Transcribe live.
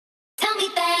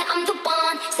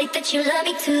that you love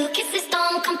me too. Kisses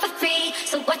don't come for free,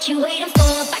 so what you waiting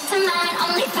for? Back to mine,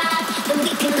 only 5. Then we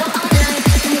can go all night.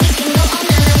 Then we can go all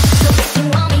night. So if you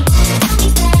want me, tell me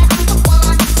that I'm the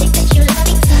one. Say that you love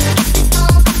me too. Kisses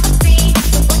don't come for free,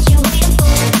 so what you waiting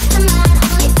for? Back to mine,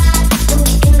 only 5. Then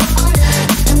we can go all night.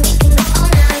 Then we can go all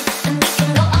night. Then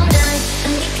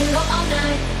we can go all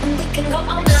night. Then we can go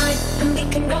all night. Then we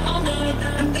can go all night. Then we can go all night.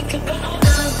 Then we can go all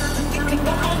night. Then we can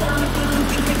go all night. Then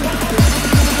we can go all night.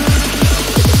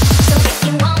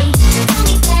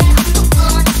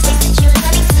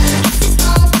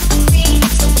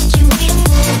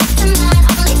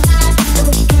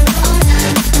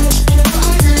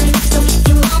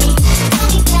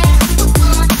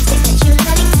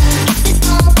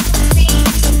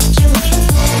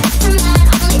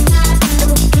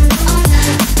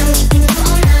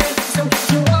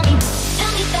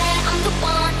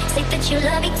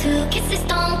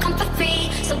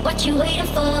 What you waiting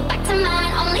for? Back to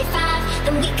mine, only 5.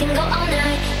 Then we can go all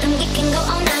night. Then we can go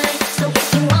all night. So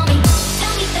if you want me,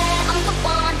 tell me that I'm the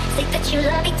one. Say that you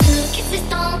love me too. Kisses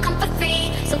don't come for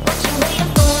free. So what you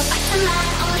waiting for? Back to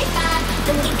mine, only 5.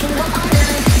 Then we can go all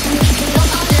night.